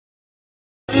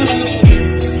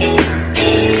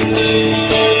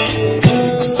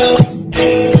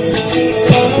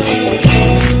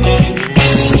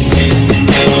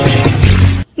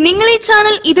നിങ്ങൾ ഈ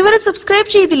ചാനൽ ഇതുവരെ സബ്സ്ക്രൈബ്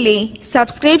ചെയ്തില്ലേ?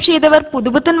 സബ്സ്ക്രൈബ് ചെയ്തവർ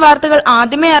പുതുപുത്തൻ വാർത്തകൾ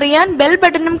ആദ്യമേ അറിയാൻ ബെൽ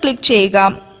ബട്ടണും ക്ലിക്ക് ചെയ്യുക.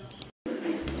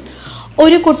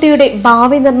 ഒരു കുട്ടിയുടെ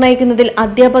ഭാവി നിർണ്ണയിക്കുന്നതിൽ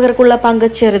അധ്യാപകർക്കുള്ള പങ്ക്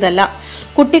ചെറുതല്ല.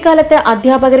 കുട്ടിക്കാലത്ത്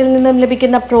അധ്യാപകരിൽ നിന്നും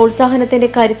ലഭിക്കുന്ന പ്രോത്സാഹനത്തിന്റെ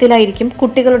കരുത്തിലായിരിക്കും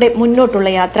കുട്ടികളുടെ മുന്നോട്ടുള്ള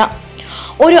യാത്ര.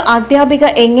 ഒരു അധ്യാപിക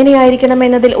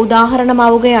എങ്ങനെയായിരിക്കണമെന്നതിൽ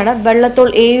ഉദാഹരണമാവുകയാണ് വെള്ളത്തോൾ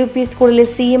AUP സ്കൂളിലെ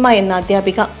സീമ എന്ന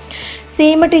അധ്യാപിക.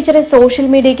 സീമ ടീച്ചറെ സോഷ്യൽ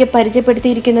മീഡിയയ്ക്ക്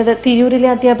പരിചയപ്പെടുത്തിയിരിക്കുന്നത് തിരൂരിലെ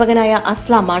അധ്യാപകനായ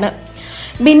അസ്ലാമാണ്.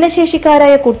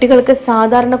 ഭിന്നശേഷിക്കാരായ കുട്ടികൾക്ക്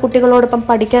സാധാരണ കുട്ടികളോടൊപ്പം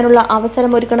പഠിക്കാനുള്ള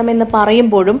അവസരമൊരുക്കണമെന്ന്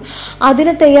പറയുമ്പോഴും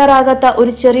അതിന് തയ്യാറാകാത്ത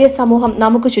ഒരു ചെറിയ സമൂഹം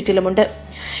നമുക്ക് ചുറ്റിലുമുണ്ട്.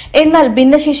 എന്നാൽ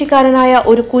ഭിന്നശേഷിക്കാരനായ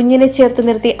ഒരു കുഞ്ഞിനെ ചേർത്ത്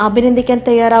നിർത്തി അഭിനന്ദിക്കാൻ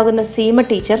തയ്യാറാകുന്ന സീമ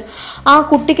ടീച്ചർ ആ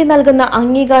കുട്ടിക്ക് നൽകുന്ന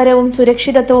അംഗീകാരവും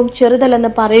സുരക്ഷിതത്വവും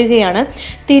ചെറുതല്ലെന്ന് പറയുകയാണ്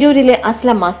തിരൂരിലെ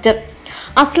അസ്ലം മാസ്റ്റർ.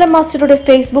 അസ്ലം മാസ്റ്ററുടെ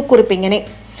ഫേസ്ബുക്ക് കുറിപ്പിങ്ങനെ: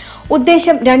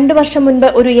 ഉദ്ദേശം 2 വർഷം മുൻപ്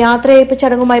ഒരു യാത്രയയപ്പ്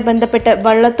ചടങ്ങുമായി ബന്ധപ്പെട്ട്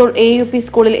വള്ളത്തോൾ AUP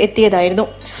സ്കൂളിൽ എത്തിയതായിരുന്നു.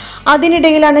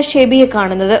 അതിനിടയിലാണ് ഷെബിയെ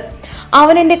കാണുന്നത്.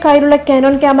 അവൻ എന്റെ കയ്യിലുള്ള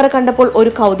കാനോൺ ക്യാമറ കണ്ടപ്പോൾ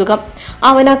ഒരു കൗതുകം.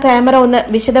 അവൻ ആ ക്യാമറ ഒന്ന്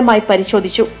വിശദമായി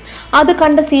പരിശോധിച്ചു. അത്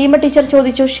കണ്ട് സീമ ടീച്ചർ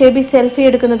ചോദിച്ചു, ഷെബി സെൽഫി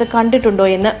എടുക്കുന്നത് കണ്ടിട്ടുണ്ടോ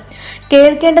എന്ന്.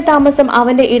 കേൾക്കേണ്ട താമസം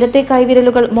അവന്റെ ഇടത്തെ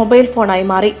കൈവിരലുകൾ മൊബൈൽ ഫോണായി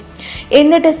മാറി.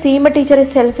 എന്നിട്ട് സീമ ടീച്ചറെ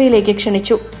സെൽഫിയിലേക്ക്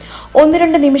ക്ഷണിച്ചു.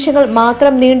 1-2 നിമിഷങ്ങൾ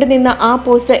മാത്രം നീണ്ടുനിന്ന ആ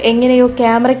പോസ് എങ്ങനെയോ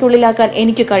ക്യാമറയ്ക്കുള്ളിലാക്കാൻ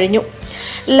എനിക്ക് കഴിഞ്ഞു.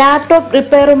 ലാപ്ടോപ്പ്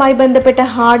റിപ്പയറുമായി ബന്ധപ്പെട്ട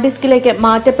ഹാർഡ് ഡിസ്കിലേക്ക്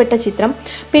മാറ്റപ്പെട്ട ചിത്രം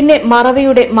പിന്നെ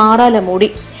മറവിയുടെ മാറാല മൂടി.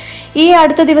 ഈ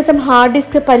അടുത്ത ദിവസം ഹാർഡ്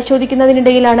ഡിസ്ക്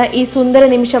പരിശോധിക്കുന്നതിനിടയിലാണ് ഈ സുന്ദര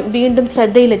നിമിഷം വീണ്ടും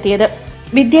ശ്രദ്ധയിലെത്തിയത്.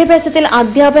 വിദ്യാഭ്യാസത്തിൽ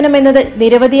അധ്യാപനം എന്നത്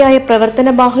നിരവധിയായ പ്രവർത്തന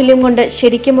ബാഹുല്യം കൊണ്ട്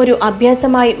ശരിക്കും ഒരു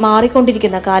അഭ്യാസമായി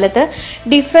മാറിക്കൊണ്ടിരിക്കുന്ന കാലത്ത്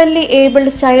ഡിഫറൻറ്റ്ലി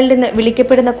ഏബിൾഡ് ചൈൽഡ് എന്ന്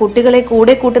വിളിക്കപ്പെടുന്ന കുട്ടികളെ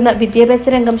കൂടെ കൂട്ടുന്ന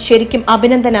വിദ്യാഭ്യാസ രംഗം ശരിക്കും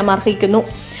അഭിനന്ദനം അർഹിക്കുന്നു.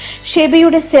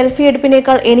 ഷെബിയുടെ സെൽഫി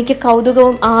എടുപ്പിനേക്കാൾ എനിക്ക്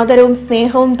കൗതുകവും ആദരവും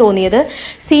സ്നേഹവും തോന്നിയത്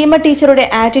സീമ ടീച്ചറുടെ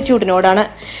ആറ്റിറ്റ്യൂഡിനോടാണ്.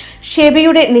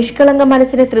 ഷെബിയുടെ നിഷ്കളങ്ക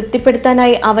മനസ്സിനെ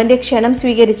തൃപ്തിപ്പെടുത്താനായി അവന്റെ ക്ഷണം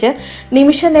സ്വീകരിച്ച്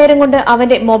നിമിഷ നേരം കൊണ്ട്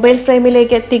അവന്റെ മൊബൈൽ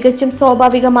ഫ്രെയിമിലേക്ക് തികച്ചും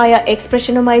സ്വാഭാവികമായ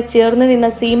എക്സ്പ്രഷനുമായി ചേർന്ന് നിന്ന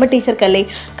സീമ ടീച്ചർക്കല്ലേ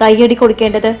കയ്യടി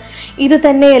കൊടുക്കേണ്ടത്? ഇത്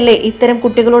തന്നെയല്ലേ ഇത്തരം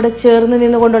കുട്ടികളോട് ചേർന്ന്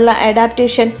നിന്നുകൊണ്ടുള്ള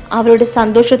അഡാപ്റ്റേഷൻ? അവരുടെ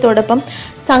സന്തോഷത്തോടൊപ്പം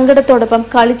സങ്കടത്തോടൊപ്പം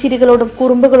കളിച്ചിരികളോടും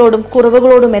കുറുമ്പുകളോടും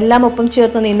കുറവുകളോടും എല്ലാം ഒപ്പം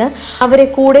ചേർന്ന് നിന്ന് അവരെ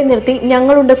കൂടെ നിർത്തി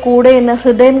ഞങ്ങളുണ്ട് കൂടെ എന്ന്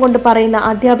ഹൃദയം കൊണ്ട് പറയുന്ന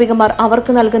അധ്യാപികമാർ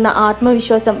അവർക്ക് നൽകുന്ന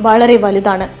ആത്മവിശ്വാസം വളരെ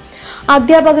വലുതാണ്.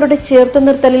 അധ്യാപകരുടെ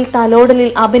ചേർത്തുനിർത്തലിൽ, തലോടലിൽ,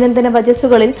 അഭിനന്ദന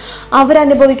വചസ്സുകളിൽ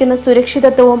അവരനുഭവിക്കുന്ന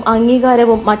സുരക്ഷിതത്വവും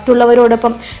അംഗീകാരവും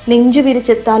മറ്റുള്ളവരോടൊപ്പം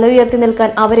നെഞ്ചുവിരിച്ച് തല ഉയർത്തി നിൽക്കാൻ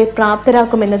അവരെ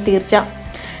പ്രാപ്തരാക്കുമെന്ന് തീർച്ച.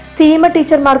 സീമ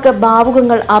ടീച്ചർമാർക്ക്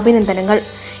ഭാവുകങ്ങൾ, അഭിനന്ദനങ്ങൾ.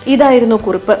 ഇതായിരുന്നു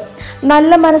കുറിപ്പ്.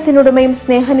 നല്ല മനസ്സിനുടമയും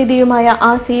സ്നേഹനിധിയുമായ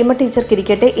ആ സീമ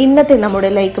ടീച്ചർക്കിരിക്കട്ടെ ഇന്നത്തെ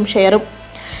നമ്മുടെ ലൈക്കും ഷെയറും.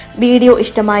 വീഡിയോ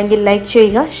ഇഷ്ടമായെങ്കിൽ ലൈക്ക്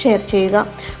ചെയ്യുക, ഷെയർ ചെയ്യുക.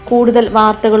 കൂടുതൽ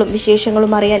വാർത്തകളും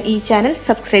വിശേഷങ്ങളും അറിയാൻ ഈ ചാനൽ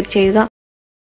സബ്സ്ക്രൈബ് ചെയ്യുക.